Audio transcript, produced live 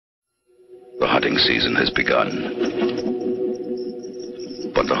The hunting season has begun.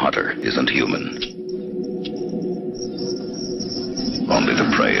 But the hunter isn't human. Only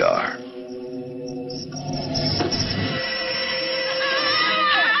the prey are.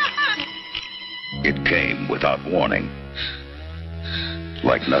 It came without warning.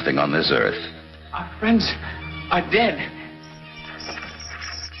 Like nothing on this earth. Our friends are dead.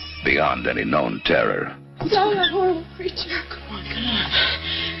 Beyond any known terror. Tell that horrible creature. Come on.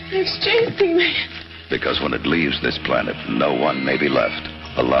 They're chasing me. Because when it leaves this planet, no one may be left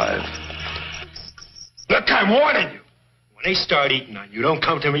alive. Look, I'm warning you. When they start eating on you, don't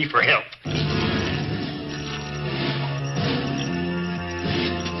come to me for help.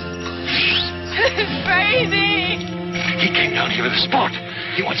 Crazy! He came down here with a sport.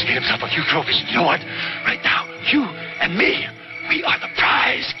 He wants to get himself a few trophies. And you know what? Right now, you and me, we are the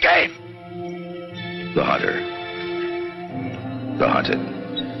prize game. The hunter. The hunted.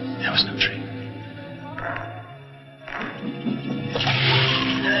 There was no tree.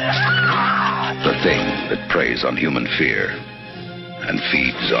 The thing that preys on human fear and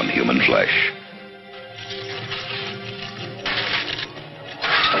feeds on human flesh.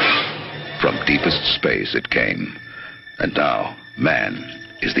 From deepest space it came, and now man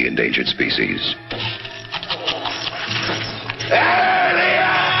is the endangered species.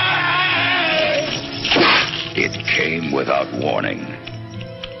 It came without warning,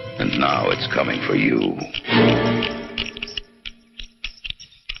 and now it's coming for you.